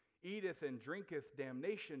unworthily eateth and drinketh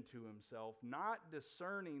damnation to himself, not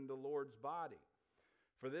discerning the Lord's body.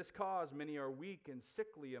 For this cause many are weak and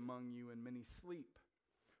sickly among you, and many sleep.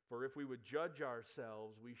 For if we would judge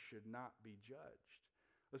ourselves, we should not be judged."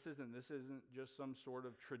 This isn't just some sort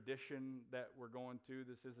of tradition that we're going to.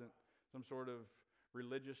 This isn't some sort of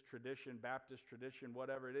religious tradition, Baptist tradition,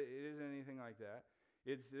 whatever. It isn't anything like that.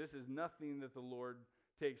 This is nothing that the Lord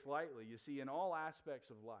takes lightly. You see, in all aspects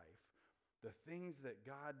of life, the things that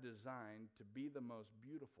God designed to be the most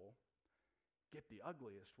beautiful get the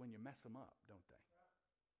ugliest when you mess them up, don't they?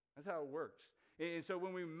 That's how it works. And so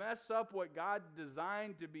when we mess up what God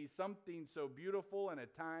designed to be something so beautiful and a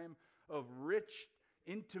time of rich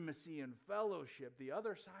intimacy and fellowship, the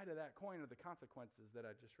other side of that coin are the consequences that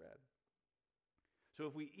I just read. So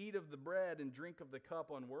if we eat of the bread and drink of the cup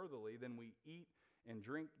unworthily, then we eat and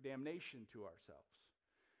drink damnation to ourselves.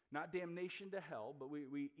 Not damnation to hell, but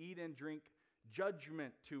we eat and drink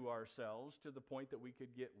judgment to ourselves to the point that we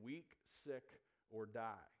could get weak, sick, or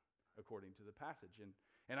die, according to the passage.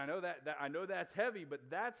 And I know that's heavy, but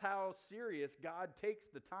that's how serious God takes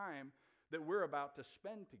the time that we're about to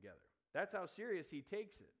spend together. That's how serious he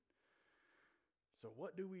takes it. So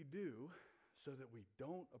what do we do so that we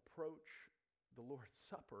don't approach the Lord's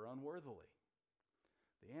Supper unworthily?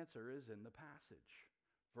 The answer is in the passage.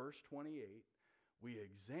 Verse 28, we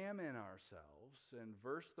examine ourselves. And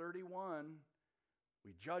verse 31,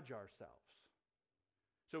 we judge ourselves.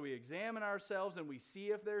 So we examine ourselves and we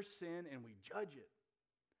see if there's sin and we judge it.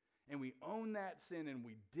 And we own that sin and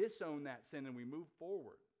we disown that sin and we move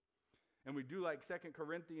forward. And we do like 2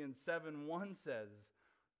 Corinthians 7:1 says,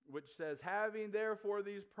 which says, having therefore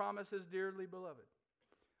these promises, dearly beloved,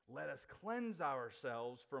 let us cleanse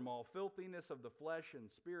ourselves from all filthiness of the flesh and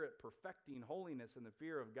spirit, perfecting holiness in the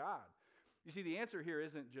fear of God. You see, the answer here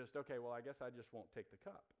isn't just, okay, well, I guess I just won't take the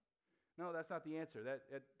cup. No, that's not the answer.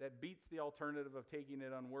 That beats the alternative of taking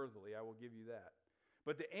it unworthily. I will give you that.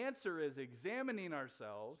 But the answer is examining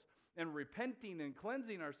ourselves and repenting and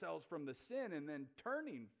cleansing ourselves from the sin and then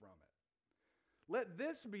turning from it. Let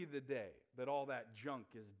this be the day that all that junk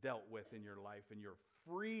is dealt with in your life and you're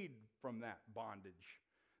freed from that bondage.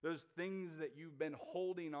 Those things that you've been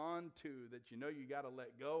holding on to that you know you got to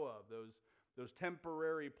let go of, those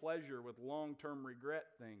temporary pleasure with long-term regret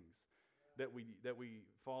things that we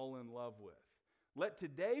fall in love with. Let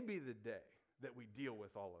today be the day that we deal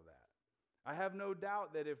with all of that. I have no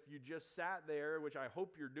doubt that if you just sat there, which I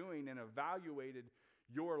hope you're doing, and evaluated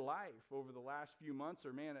your life over the last few months,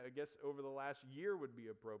 or I guess over the last year would be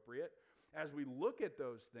appropriate, as we look at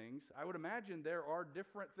those things, I would imagine there are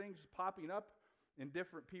different things popping up in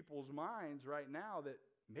different people's minds right now that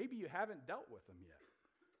maybe you haven't dealt with them yet.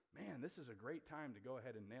 Man, this is a great time to go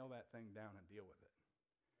ahead and nail that thing down and deal with it.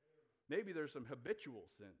 Maybe there's some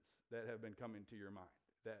habitual sins that have been coming to your mind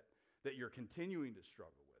that you're continuing to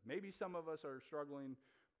struggle with. Maybe some of us are struggling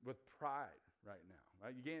with pride right now.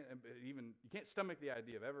 Right? You can't stomach the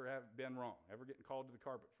idea of ever have been wrong, ever getting called to the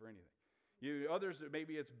carpet for anything. Others,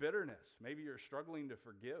 maybe it's bitterness. Maybe you're struggling to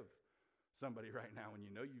forgive somebody right now when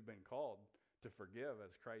you know you've been called to forgive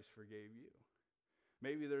as Christ forgave you.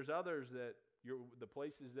 Maybe there's others that the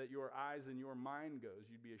places that your eyes and your mind goes,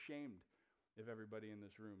 you'd be ashamed if everybody in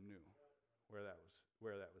this room knew where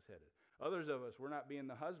that was headed. Others of us, we're not being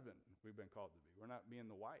the husband we've been called to be. We're not being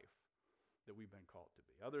the wife that we've been called to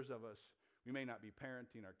be. Others of us, we may not be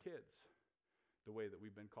parenting our kids the way that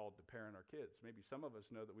we've been called to parent our kids. Maybe some of us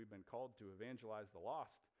know that we've been called to evangelize the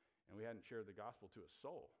lost, and we hadn't shared the gospel to a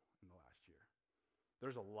soul in the last year.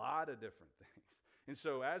 There's a lot of different things. And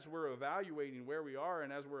so as we're evaluating where we are and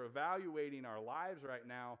as we're evaluating our lives right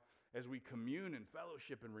now, as we commune and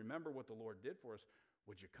fellowship and remember what the Lord did for us,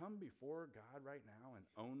 would you come before God right now and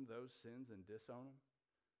own those sins and disown them?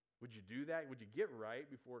 Would you do that? Would you get right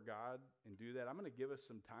before God and do that? I'm going to give us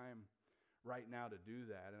some time right now to do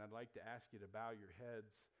that, and I'd like to ask you to bow your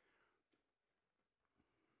heads.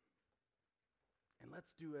 And let's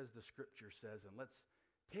do as the Scripture says, and let's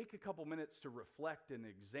take a couple minutes to reflect and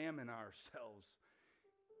examine ourselves.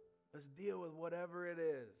 Let's deal with whatever it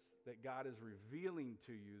is that God is revealing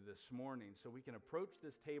to you this morning so we can approach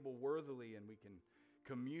this table worthily and we can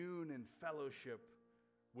commune and fellowship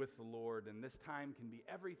with the Lord, and this time can be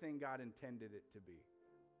everything God intended it to be.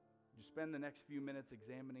 You spend the next few minutes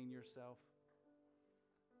examining yourself.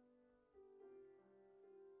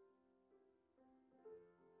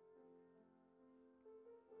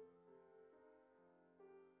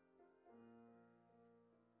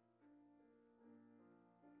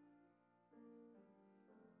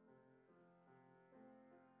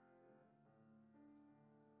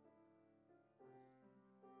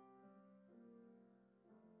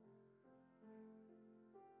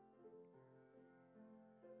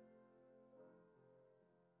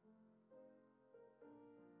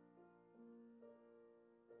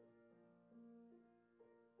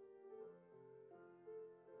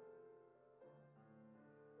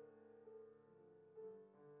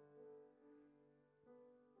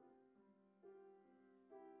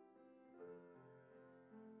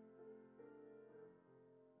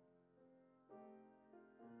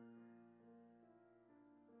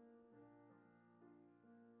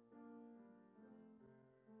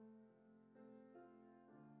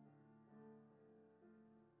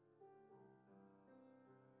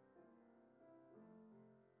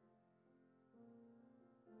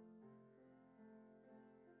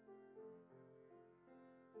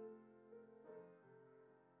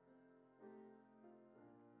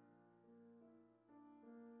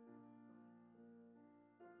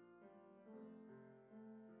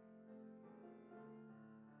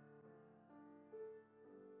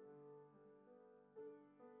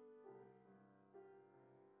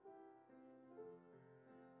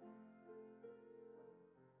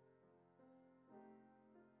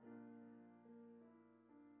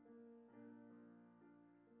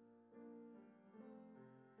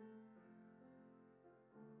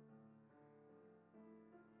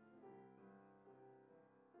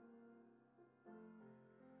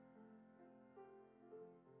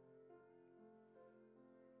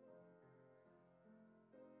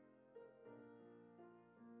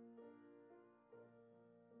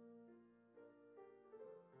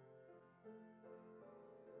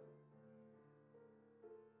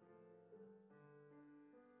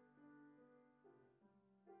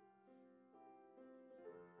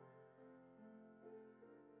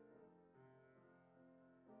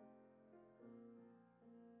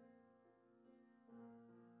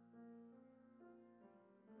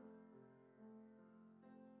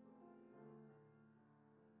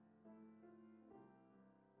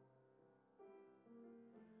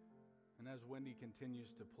 And as Wendy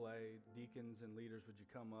continues to play, deacons and leaders, would you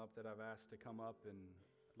come up that I've asked to come up? And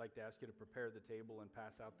I'd like to ask you to prepare the table and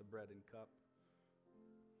pass out the bread and cup.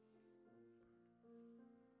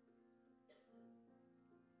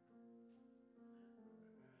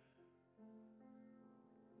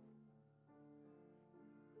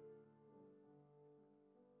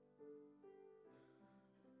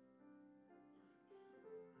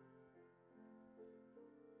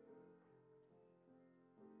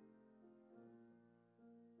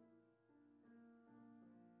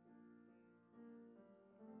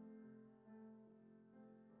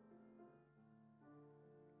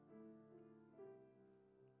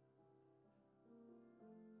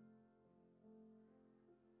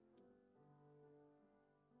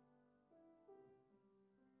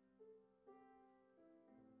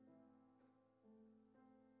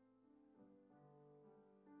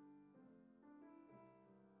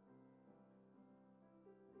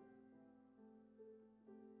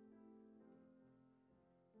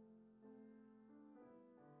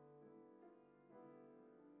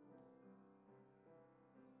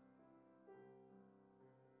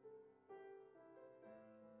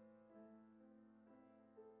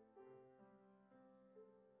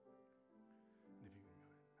 And if you can go ahead and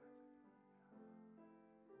pass it.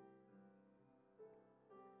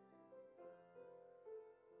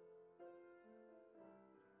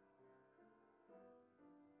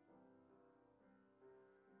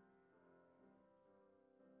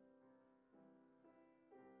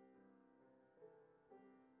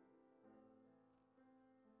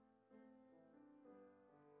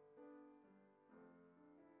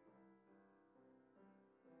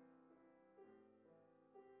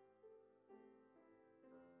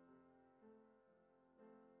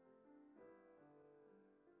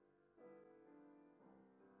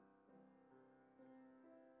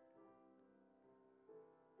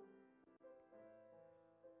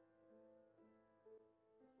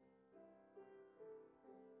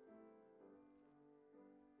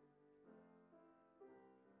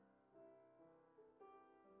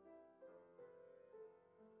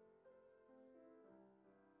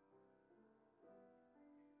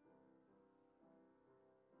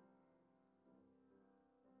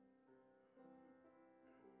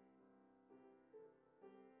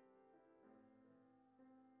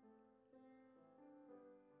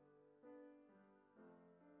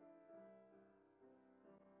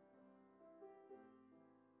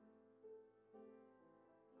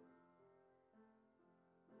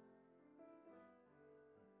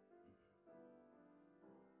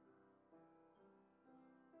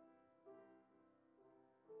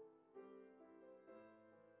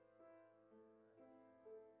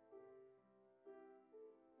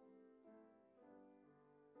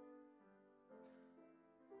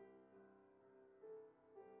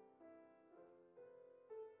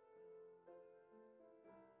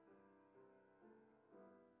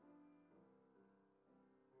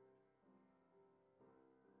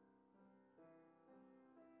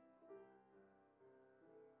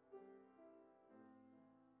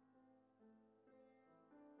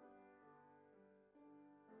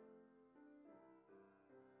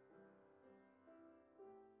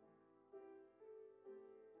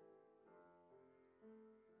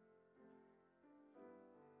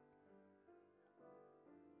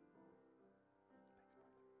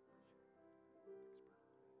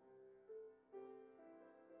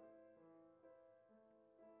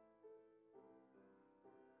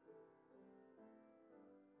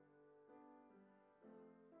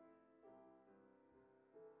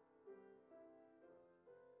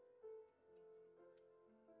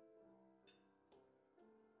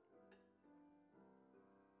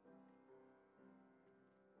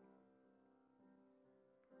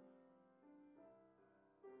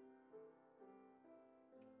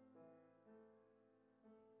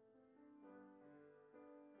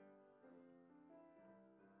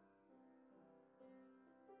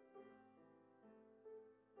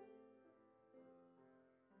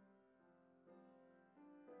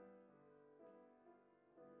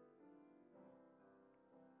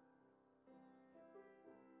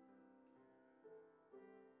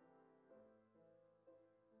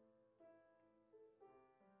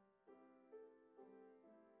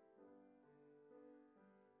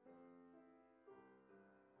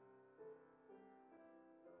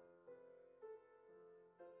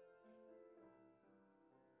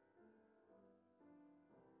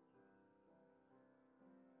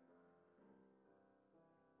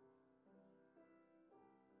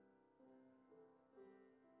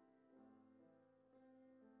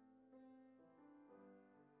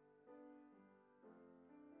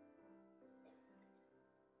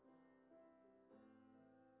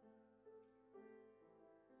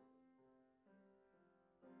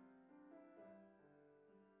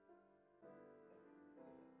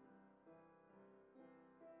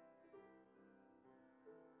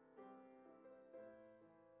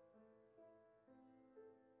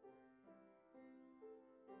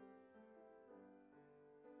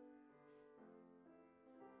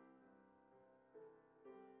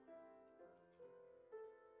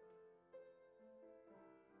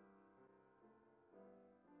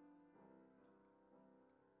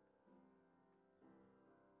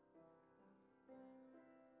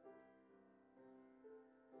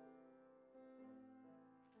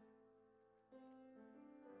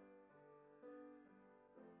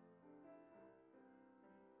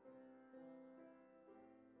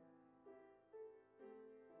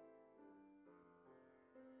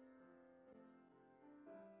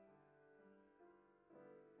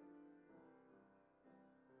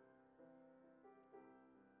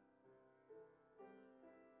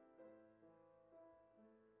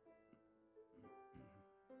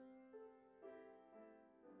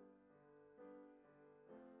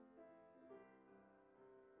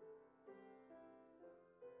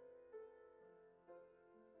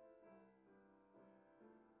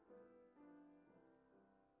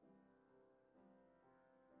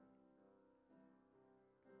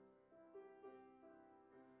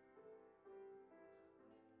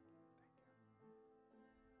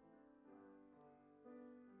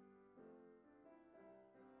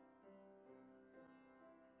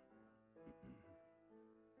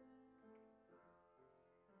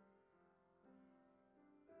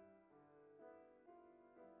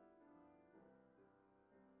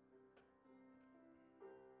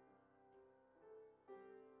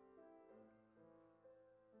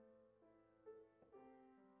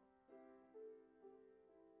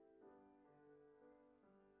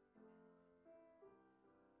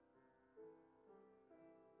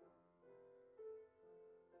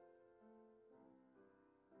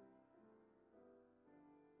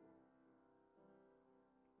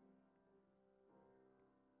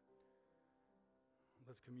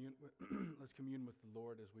 Let's commune with the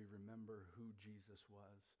Lord as we remember who Jesus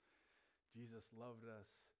was. Jesus loved us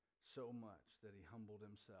so much that he humbled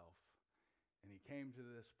himself, and he came to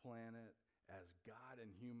this planet as God in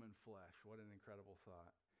human flesh. What an incredible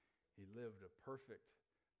thought. He lived a perfect,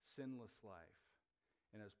 sinless life.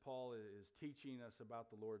 And as Paul is teaching us about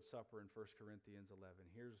the Lord's Supper in 1 Corinthians 11,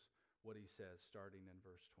 here's what he says starting in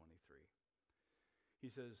verse 23. He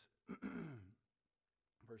says,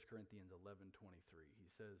 1 Corinthians 11:23. He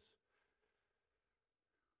says,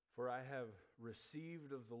 "For I have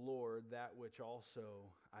received of the Lord that which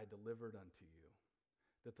also I delivered unto you,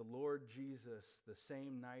 that the Lord Jesus, the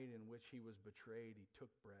same night in which he was betrayed, he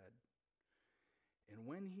took bread. And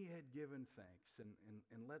when he had given thanks,"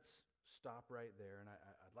 and let's stop right there, and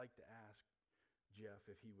I'd like to ask Jeff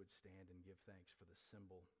if he would stand and give thanks for the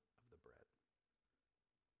symbol of the bread.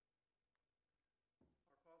 Our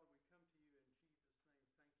Father, we come to you in Jesus' name,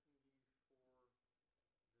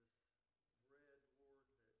 thanking you for this bread,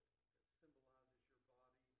 Lord, that symbolizes your body, the perfect Son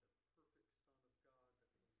of God that was born of a virgin.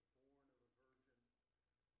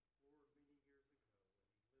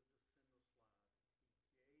 Lord,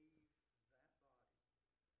 many years ago, when he lived a sinless life, he gave that body as a sacrifice to be beaten, to be torn, to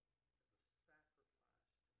be killed on a cross.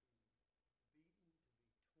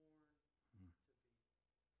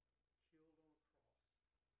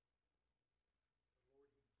 But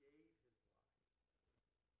Lord, he gave his life. They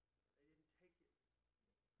didn't take it.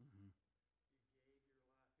 Mm-hmm. You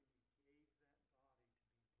gave your life and you gave that body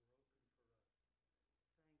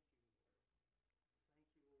to be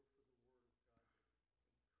broken for us. Thank you, Lord. Thank you, Lord, for the word of God that encourages us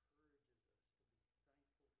to be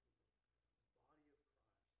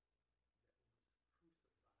thankful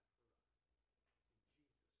for the body of Christ that was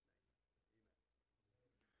crucified for us.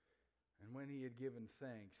 In Jesus' name, amen. And when he had given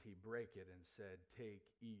thanks, he brake it and said, "Take,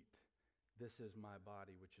 eat. This is my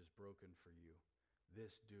body which is broken for you.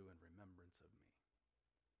 This do in remembrance of me."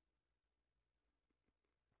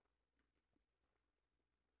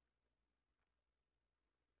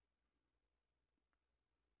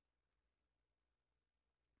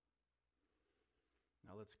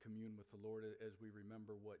 Now let's commune with the Lord as we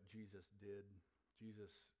remember what Jesus did.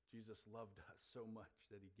 Jesus loved us so much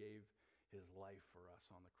that he gave his life for us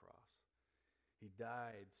on the cross. He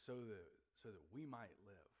died so that we might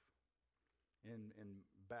live. And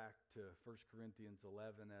back to 1 Corinthians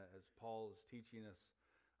 11, as Paul is teaching us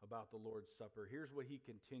about the Lord's Supper, here's what he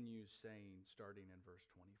continues saying starting in verse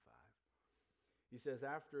 25. He says,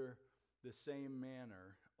 "After the same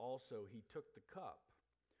manner also he took the cup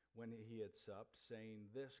when he had supped, saying,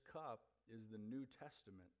 'This cup is the New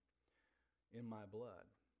Testament in my blood.'"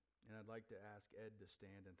 And I'd like to ask Ed to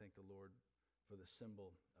stand and thank the Lord for the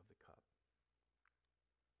symbol of the cup.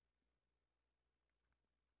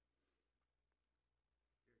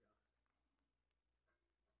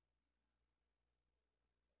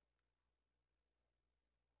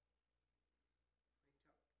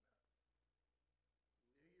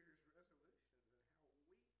 Dear God, we talked about New Year's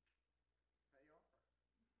resolutions and how weak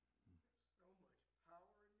they are. There's so much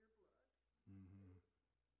power in your blood. Mm-hmm.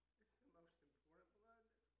 It's the most important blood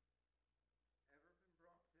that's ever been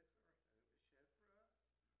brought to this earth, and it was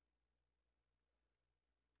shed for us.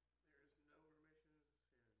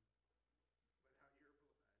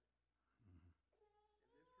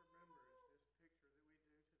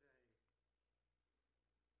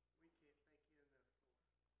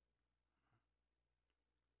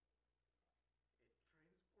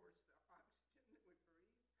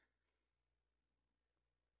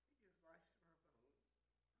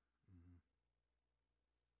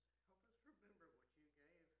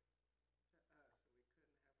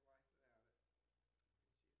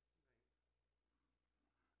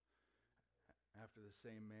 the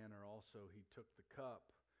same manner also he took the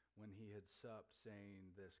cup when he had supped,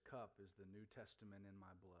 saying, This cup is the New Testament in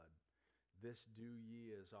my blood. This do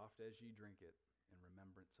ye as oft as ye drink it in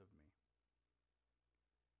remembrance of me.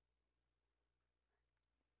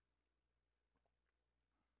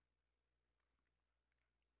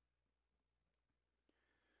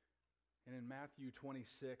 And in Matthew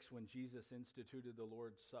 26, when Jesus instituted the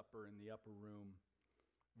Lord's Supper in the upper room,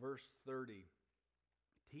 verse 30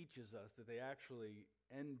 teaches us that they actually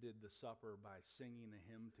ended the supper by singing a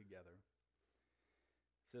hymn together.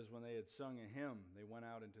 It says when they had sung a hymn, they went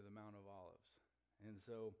out into the Mount of Olives. And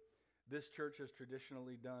so this church has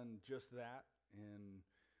traditionally done just that, and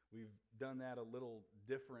we've done that a little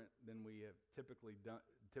different than we have typically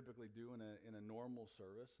do in a normal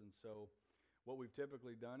service. And so what we've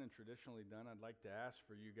typically done and traditionally done, I'd like to ask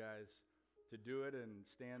for you guys to do it and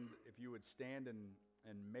stand, if you would stand and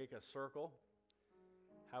make a circle.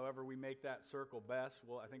 However we make that circle best,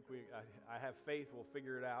 well, I have faith we'll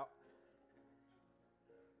figure it out.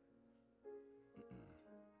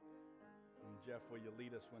 And Jeff, will you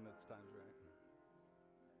lead us when it's time's right?